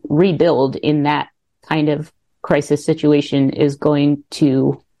to rebuild in that kind of crisis situation is going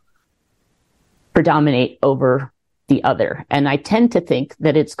to predominate over the other? And I tend to think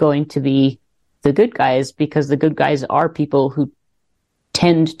that it's going to be the good guys, because the good guys are people who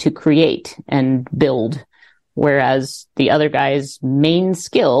tend to create and build, whereas the other guy's main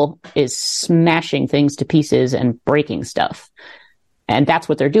skill is smashing things to pieces and breaking stuff. And that's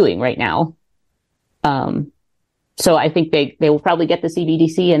what they're doing right now. So I think they will probably get the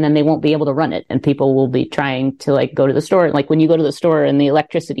CBDC and then they won't be able to run it. And people will be trying to like go to the store. Like when you go to the store and the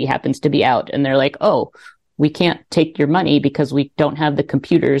electricity happens to be out and they're like, oh, we can't take your money because we don't have the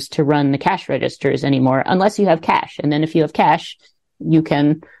computers to run the cash registers anymore unless you have cash. And then if you have cash, you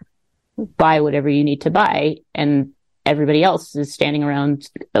can buy whatever you need to buy. And everybody else is standing around.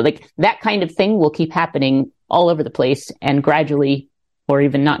 Like that kind of thing will keep happening all over the place. And gradually, or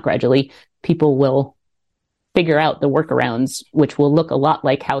even not gradually, people will figure out the workarounds, which will look a lot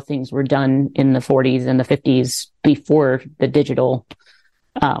like how things were done in the 40s and the 50s before the digital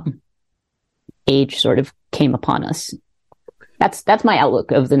age sort of came upon us. That's my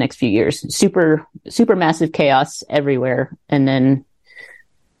outlook of the next few years. Super massive chaos everywhere, and then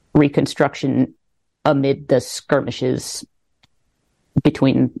reconstruction amid the skirmishes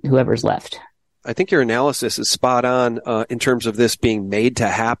between whoever's left. I think your analysis is spot on in terms of this being made to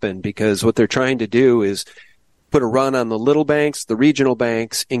happen, because what they're trying to do is put a run on the little banks, the regional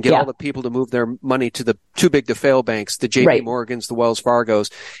banks, and get all the people to move their money to the too big to fail banks, the JP Morgans, the Wells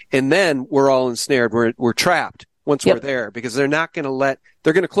Fargos. And then we're all ensnared. We're trapped once we're there, because they're not going to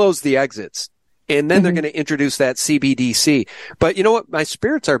they're going to close the exits. And then they're going to introduce that CBDC. But you know what? My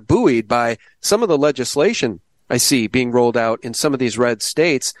spirits are buoyed by some of the legislation I see being rolled out in some of these red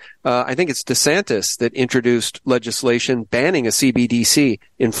states. I think it's DeSantis that introduced legislation banning a CBDC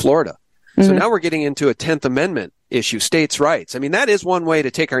in Florida. So now we're getting into a 10th Amendment issue, states' rights. I mean, that is one way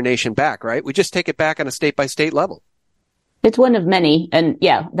to take our nation back, right? We just take it back on a state-by-state level. It's one of many. And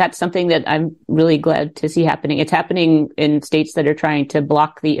yeah, that's something that I'm really glad to see happening. It's happening in states that are trying to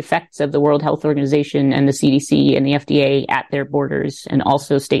block the effects of the World Health Organization and the CDC and the FDA at their borders, and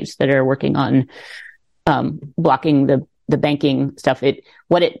also states that are working on blocking the banking stuff.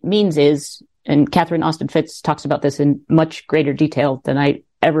 What it means is, and Catherine Austin Fitts talks about this in much greater detail than I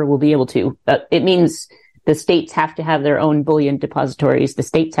ever will be able to. It means the states have to have their own bullion depositories. The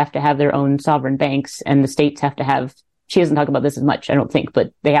states have to have their own sovereign banks, and the states have to have, she doesn't talk about this as much, I don't think,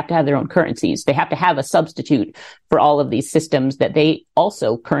 but they have to have their own currencies. They have to have a substitute for all of these systems that they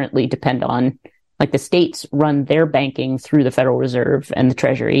also currently depend on. Like the states run their banking through the Federal Reserve and the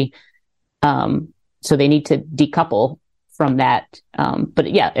Treasury. So they need to decouple from that.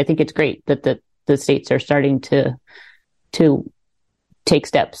 But yeah, I think it's great that the states are starting to take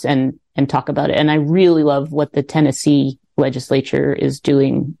steps and talk about it. And I really love what the Tennessee legislature is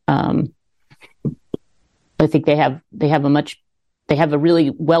doing. I think they have a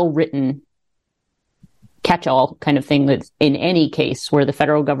really well-written catch-all kind of thing that in any case where the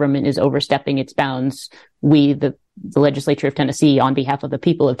federal government is overstepping its bounds, we, the legislature of Tennessee, on behalf of the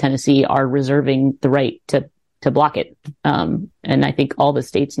people of Tennessee, are reserving the right to block it. And I think all the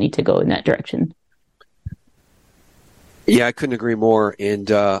states need to go in that direction. Yeah, I couldn't agree more. And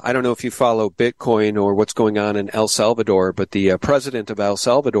I don't know if you follow Bitcoin or what's going on in El Salvador, but the president of El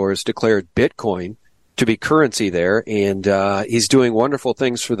Salvador has declared Bitcoin to be currency there, and he's doing wonderful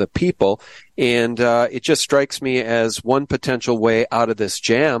things for the people. And it just strikes me as one potential way out of this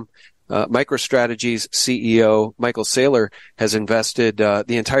jam. MicroStrategy's CEO, Michael Saylor, has invested the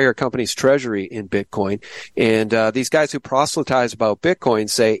entire company's treasury in Bitcoin. And these guys who proselytize about Bitcoin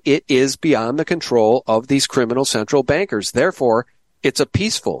say it is beyond the control of these criminal central bankers. Therefore, it's a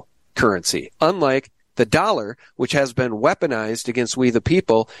peaceful currency, unlike the dollar, which has been weaponized against we the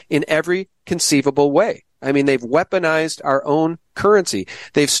people in every conceivable way. I mean, they've weaponized our own currency.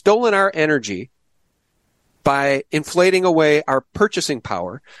 They've stolen our energy by inflating away our purchasing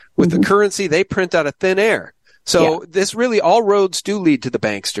power with the currency they print out of thin air. So this really, all roads do lead to the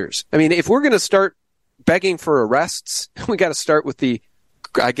banksters. I mean, if we're going to start begging for arrests. We got to start with the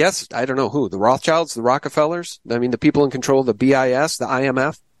Rothschilds, the Rockefellers. I mean, the people in control of the BIS, the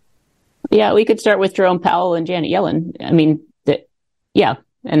IMF. Yeah, we could start with Jerome Powell and Janet Yellen. I mean,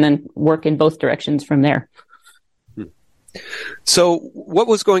 and then work in both directions from there. So what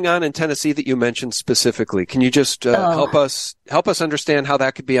was going on in Tennessee that you mentioned specifically? Can you just help us understand how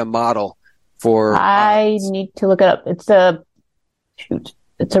that could be a model for... I need to look it up. It's a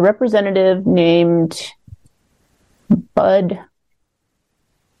representative named Bud.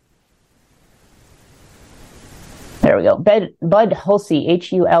 There we go. Bud Hulsey,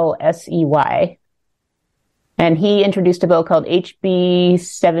 Hulsey. And he introduced a bill called HB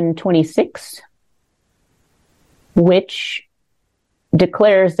 726, which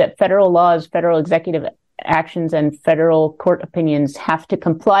declares that federal laws, federal executive actions, and federal court opinions have to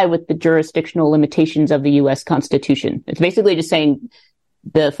comply with the jurisdictional limitations of the U.S. Constitution. It's basically just saying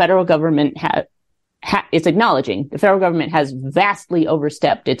the federal government it's acknowledging the federal government has vastly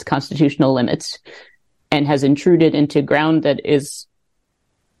overstepped its constitutional limits and has intruded into ground that is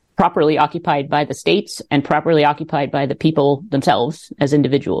properly occupied by the states and properly occupied by the people themselves as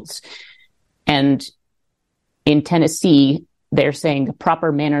individuals. And in Tennessee, they're saying the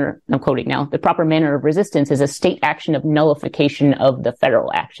proper manner, I'm quoting now, the proper manner of resistance is a state action of nullification of the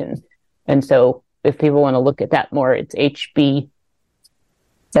federal action. And so if people want to look at that more, it's HB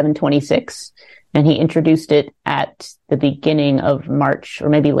 726. And he introduced it at the beginning of March or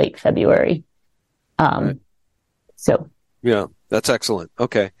maybe late February. Right. Yeah, that's excellent.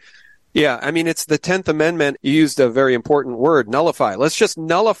 Okay. Yeah, I mean, it's the 10th Amendment. You used a very important word, nullify. Let's just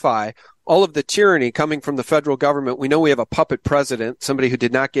nullify all of the tyranny coming from the federal government. We know we have a puppet president, somebody who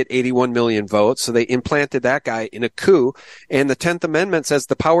did not get 81 million votes. So they implanted that guy in a coup. And the 10th Amendment says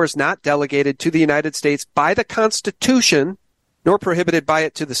the power is not delegated to the United States by the Constitution, nor prohibited by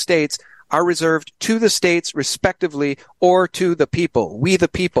it to the states, are reserved to the states respectively or to the people. We the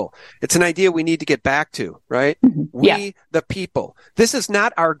people. It's an idea we need to get back to, right? We the people. This is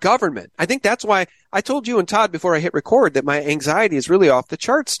not our government. I think that's why I told you and Todd before I hit record that my anxiety is really off the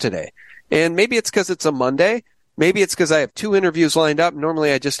charts today. And maybe it's because it's a Monday. Maybe it's because I have 2 interviews lined up.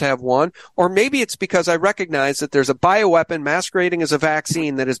 Normally I just have 1. Or maybe it's because I recognize that there's a bioweapon masquerading as a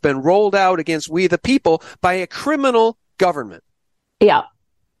vaccine that has been rolled out against we the people by a criminal government. Yeah.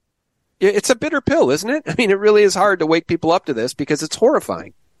 It's a bitter pill, isn't it? I mean, it really is hard to wake people up to this because it's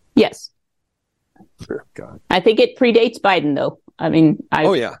horrifying. Yes. Oh, God. I think it predates Biden, though. I mean,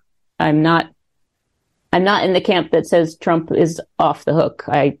 I'm not in the camp that says Trump is off the hook.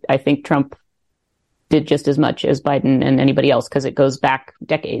 I think Trump did just as much as Biden and anybody else because it goes back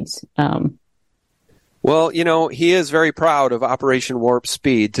decades. Well, you know, he is very proud of Operation Warp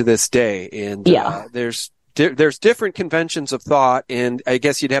Speed to this day. And there's different conventions of thought, and I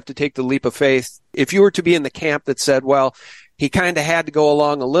guess you'd have to take the leap of faith. If you were to be in the camp that said, well, he kind of had to go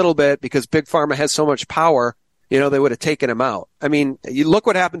along a little bit because Big Pharma has so much power, you know, they would have taken him out. I mean, you look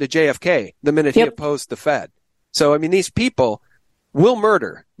what happened to JFK the minute he opposed the Fed. So, I mean, these people will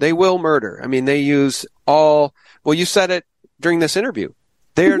murder. They will murder. I mean, they use well, you said it during this interview.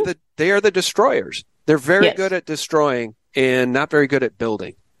 They are the destroyers. They're very good at destroying and not very good at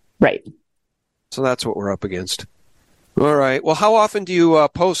building. Right. So that's what we're up against. All right. Well, how often do you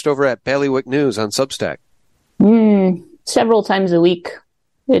post over at Bailiwick News on Substack? Several times a week.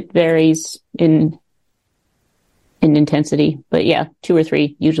 It varies in intensity, but 2 or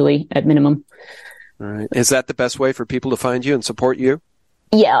 3 usually at minimum. All right. Is that the best way for people to find you and support you?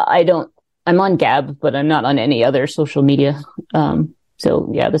 Yeah, I'm on Gab, but I'm not on any other social media. The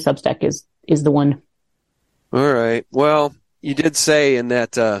Substack is the one. All right. Well, you did say in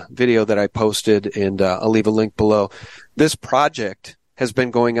that video that I posted, and I'll leave a link below, this project has been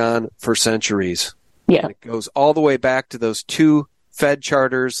going on for centuries. Yeah. And it goes all the way back to those 2 Fed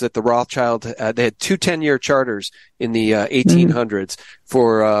charters that the Rothschild, they had 2 10-year charters in the 1800s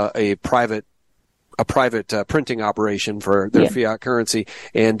for a private printing operation for their fiat currency.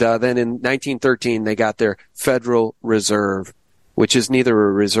 And then in 1913, they got their Federal Reserve, which is neither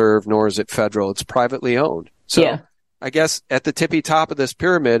a reserve nor is it federal. It's privately owned. So I guess at the tippy top of this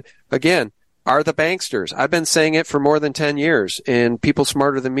pyramid, again, are the banksters. I've been saying it for more than 10 years, and people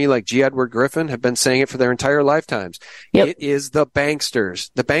smarter than me like G. Edward Griffin have been saying it for their entire lifetimes. Yep. It is the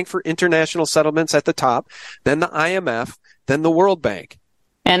banksters, the Bank for International Settlements at the top, then the IMF, then the World Bank.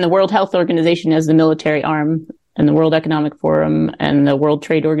 And the World Health Organization as the military arm, and the World Economic Forum, and the World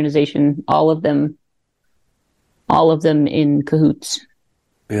Trade Organization, all of them in cahoots.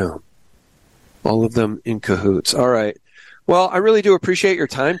 Yeah. All of them in cahoots. All right. Well, I really do appreciate your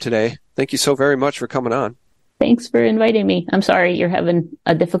time today. Thank you so very much for coming on. Thanks for inviting me. I'm sorry you're having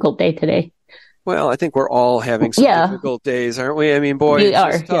a difficult day today. Well, I think we're all having some difficult days, aren't we? I mean, boy,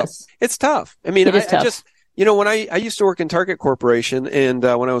 it's tough. I mean, I just, when I used to work in Target Corporation, and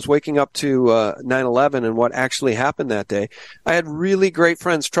when I was waking up to 9/11 and what actually happened that day, I had really great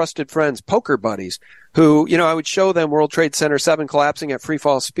friends, trusted friends, poker buddies, who, I would show them World Trade Center 7 collapsing at free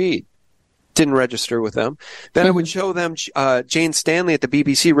fall speed. Didn't register with them. Then I would show them Jane Stanley at the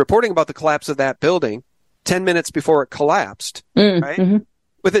BBC reporting about the collapse of that building 10 minutes before it collapsed, right? Mm-hmm.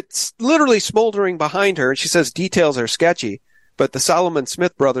 With it literally smoldering behind her. And she says details are sketchy, but the Solomon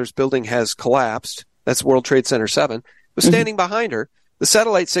Smith Brothers building has collapsed. That's World Trade Center 7. Was standing behind her. The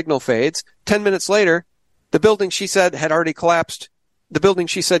satellite signal fades. 10 minutes later, the building she said had already collapsed. The building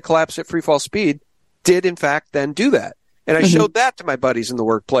she said collapsed at free fall speed did, in fact, then do that. And I showed that to my buddies in the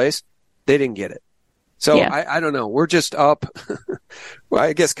workplace. They didn't get it. So I don't know. We're just up. Well,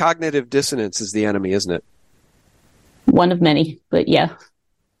 I guess cognitive dissonance is the enemy, isn't it? One of many, but yeah.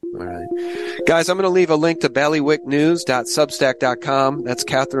 All right. Guys, I'm going to leave a link to ballywicknews.substack.com. That's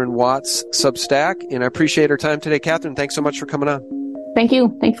Katherine Watt's Substack. And I appreciate her time today. Katherine, thanks so much for coming on. Thank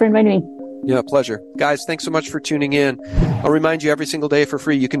you. Thanks for inviting me. Yeah, pleasure. Guys, thanks so much for tuning in. I'll remind you every single day for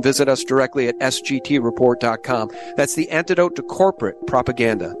free, you can visit us directly at sgtreport.com. That's the antidote to corporate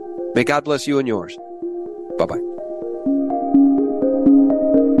propaganda. May God bless you and yours. Bye-bye.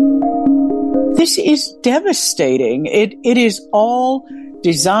 This is devastating. It is all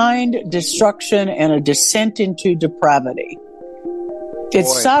designed destruction and a descent into depravity.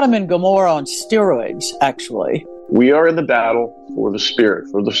 It's Sodom and Gomorrah on steroids, actually. We are in the battle for the spirit,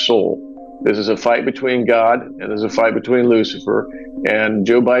 for the soul. This is a fight between God and there's a fight between Lucifer. And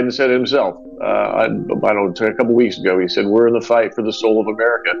Joe Biden said it himself, a couple weeks ago, he said, we're in the fight for the soul of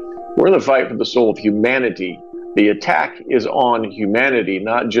America. We're in the fight for the soul of humanity. The attack is on humanity,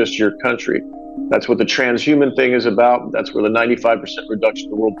 not just your country. That's what the transhuman thing is about. That's where the 95% reduction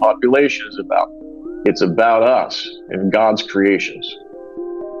in the world population is about. It's about us and God's creations.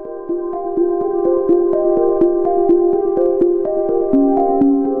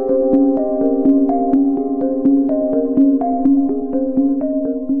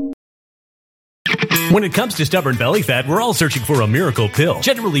 When it comes to stubborn belly fat, we're all searching for a miracle pill.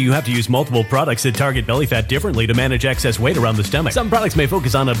 Generally, you have to use multiple products that target belly fat differently to manage excess weight around the stomach. Some products may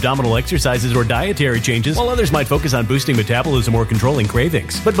focus on abdominal exercises or dietary changes, while others might focus on boosting metabolism or controlling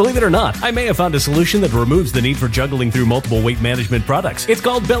cravings. But believe it or not, I may have found a solution that removes the need for juggling through multiple weight management products. It's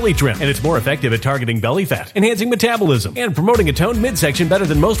called Belly Trim, and it's more effective at targeting belly fat, enhancing metabolism, and promoting a toned midsection better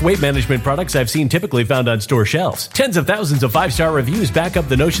than most weight management products I've seen typically found on store shelves. Tens of thousands of 5-star reviews back up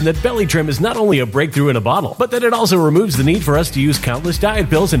the notion that Belly Trim is not only a breakthrough in a bottle, but that it also removes the need for us to use countless diet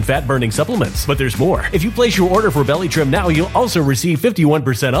pills and fat-burning supplements. But there's more. If you place your order for Belly Trim now, you'll also receive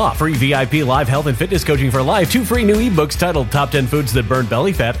 51% off, free VIP live health and fitness coaching for life, 2 free new ebooks titled Top 10 Foods That Burn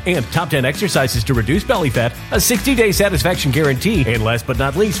Belly Fat and Top 10 Exercises to Reduce Belly Fat, a 60-day satisfaction guarantee, and last but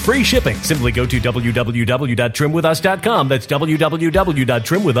not least, free shipping. Simply go to www.trimwithus.com. That's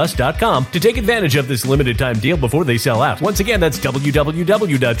www.trimwithus.com to take advantage of this limited time deal before they sell out. Once again, that's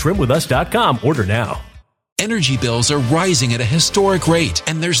www.trimwithus.com. Order now. Energy bills are rising at a historic rate,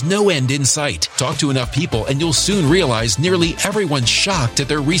 and there's no end in sight. Talk to enough people, and you'll soon realize nearly everyone's shocked at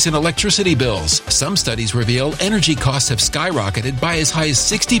their recent electricity bills. Some studies reveal energy costs have skyrocketed by as high as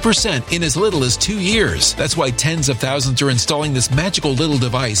 60% in as little as 2 years. That's why tens of thousands are installing this magical little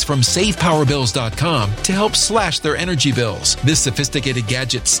device from SavePowerBills.com to help slash their energy bills. This sophisticated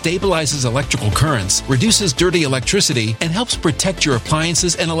gadget stabilizes electrical currents, reduces dirty electricity, and helps protect your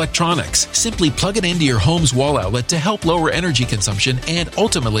appliances and electronics. Simply plug it into your home's wall outlet to help lower energy consumption and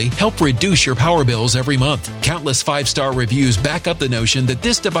ultimately help reduce your power bills every month. Countless 5-star reviews back up the notion that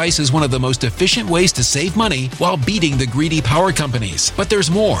this device is one of the most efficient ways to save money while beating the greedy power companies. But there's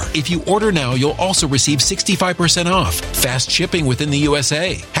more. If you order now, you'll also receive 65% off, fast shipping within the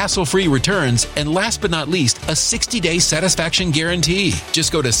USA, hassle-free returns, and last but not least, a 60-day satisfaction guarantee.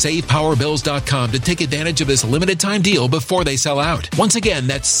 Just go to SavePowerBills.com to take advantage of this limited time deal before they sell out. Once again,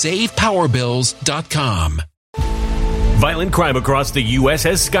 that's SavePowerBills.com. Violent crime across the U.S.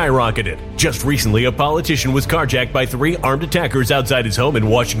 has skyrocketed. Just recently, a politician was carjacked by 3 armed attackers outside his home in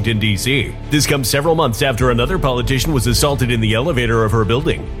Washington, D.C. This comes several months after another politician was assaulted in the elevator of her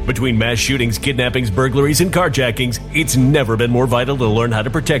building. Between mass shootings, kidnappings, burglaries, and carjackings, it's never been more vital to learn how to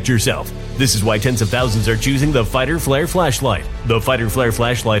protect yourself. This is why tens of thousands are choosing the Fighter Flare flashlight. The Fighter Flare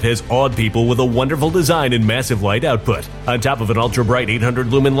flashlight has awed people with a wonderful design and massive light output. On top of an ultra-bright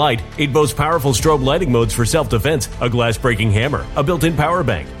 800-lumen light, it boasts powerful strobe lighting modes for self-defense, a glass-breaking hammer, a built-in power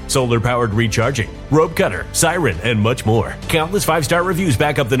bank, solar-powered recharging, rope cutter, siren, and much more. Countless 5-star reviews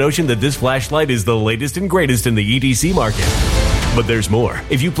back up the notion that this flashlight is the latest and greatest in the EDC market. But there's more.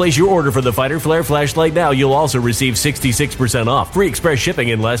 If you place your order for the Fighter Flare flashlight now, you'll also receive 66% off, free express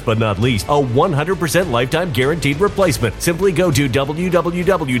shipping, and last but not least, a 100% lifetime guaranteed replacement. Simply go to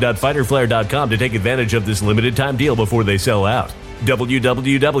www.fighterflare.com to take advantage of this limited time deal before they sell out.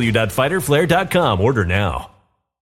 www.fighterflare.com. Order now.